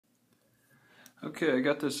Okay, I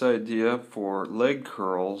got this idea for leg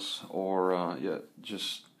curls, or yeah,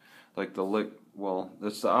 just like the leg. Well,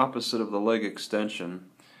 that's the opposite of the leg extension,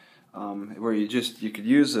 where you could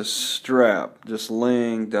use this strap just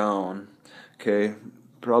laying down. Okay,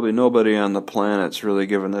 probably nobody on the planet's really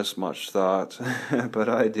given this much thought, but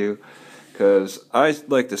I do, because I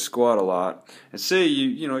like to squat a lot. And say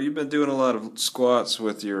you've been doing a lot of squats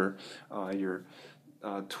with your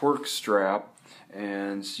torque strap,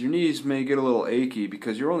 and your knees may get a little achy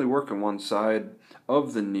because you're only working one side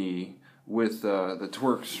of the knee with the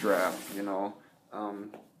torque strap.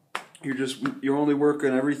 You're only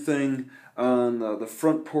working everything on the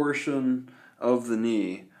front portion of the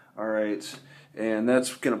knee. All right, and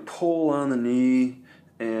that's going to pull on the knee,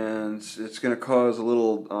 and it's going to cause a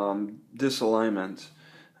little disalignment.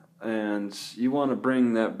 And you want to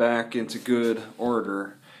bring that back into good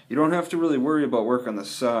order. You don't have to really worry about work on the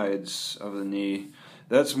sides of the knee.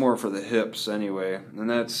 That's more for the hips anyway, and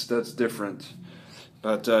that's different.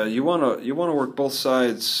 But you want to work both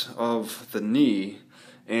sides of the knee,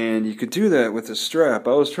 and you could do that with a strap.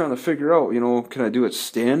 I was trying to figure out, can I do it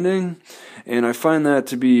standing? And I find that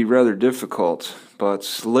to be rather difficult.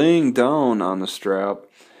 But laying down on the strap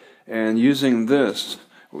and using this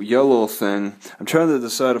yellow thing, I'm trying to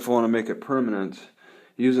decide if I want to make it permanent.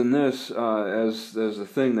 Using this as the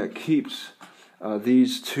thing that keeps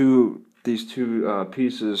these two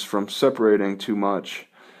pieces from separating too much,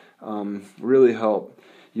 really help.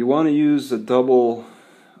 You want to use a double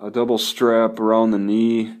strap around the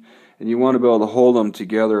knee, and you want to be able to hold them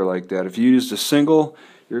together like that. If you used a single,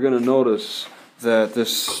 you're going to notice that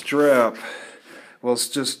this strap will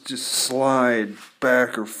just slide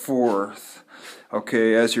back or forth,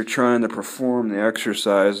 okay, as you're trying to perform the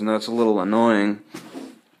exercise, and that's a little annoying.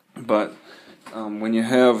 But when you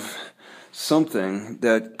have something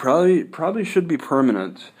that probably should be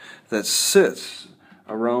permanent, that sits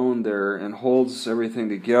around there and holds everything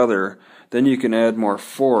together, then you can add more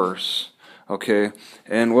force, okay?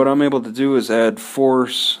 And what I'm able to do is add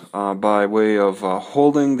force by way of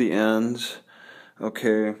holding the ends,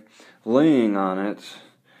 okay, laying on it,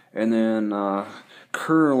 and then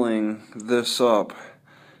curling this up,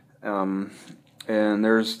 and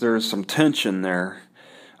there's some tension there.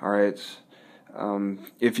 All right.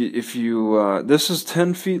 If you this is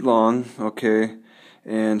 10 feet long, okay,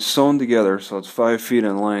 and sewn together, so it's 5 feet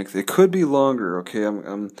in length. It could be longer, okay.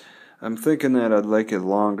 I'm thinking that I'd like it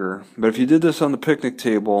longer. But if you did this on the picnic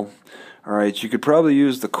table, all right, you could probably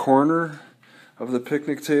use the corner of the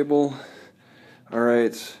picnic table, all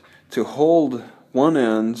right, to hold one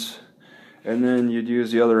end, and then you'd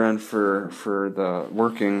use the other end for the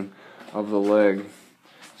working of the leg.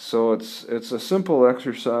 So it's a simple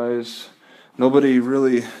exercise. Nobody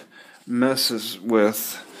really messes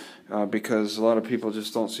with because a lot of people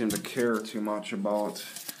just don't seem to care too much about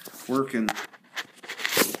working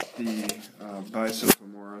the bicep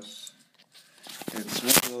femoris. It's one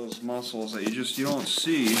of those muscles that you don't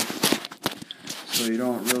see, so you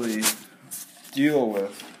don't really deal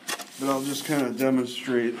with. But I'll just kind of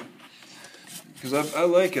demonstrate because I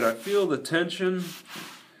like it. I feel the tension,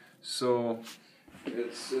 so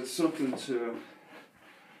it's something to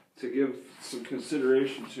give some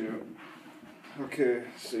consideration to. Okay,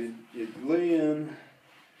 so you lay in,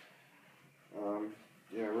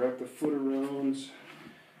 wrap the foot around,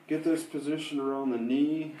 get this position around the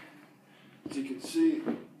knee, as you can see,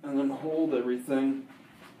 and then hold everything,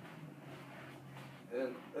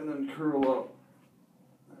 and then curl up.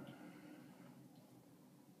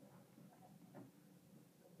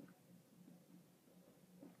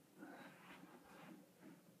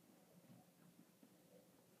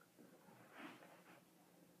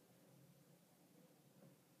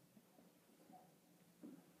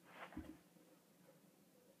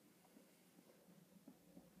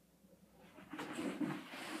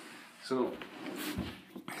 So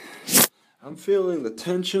I'm feeling the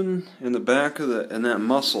tension in the back of that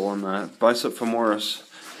muscle in that bicep femoris.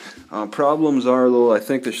 Problems are I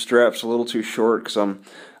think the strap's a little too short because I'm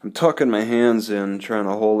tucking my hands in, trying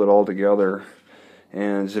to hold it all together.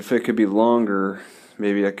 And if it could be longer,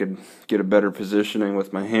 maybe I could get a better positioning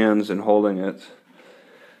with my hands and holding it.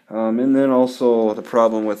 And then also the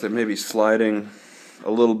problem with it maybe sliding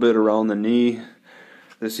a little bit around the knee.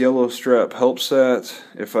 This yellow strap helps that.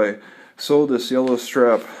 If I sewed this yellow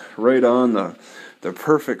strap right on the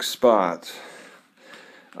perfect spot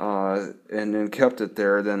and then kept it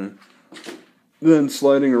there, then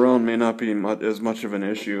sliding around may not be as much of an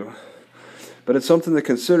issue. But it's something to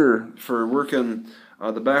consider for working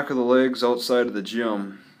the back of the legs outside of the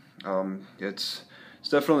gym. It's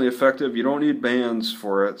definitely effective. You don't need bands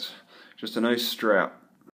for it, just a nice strap.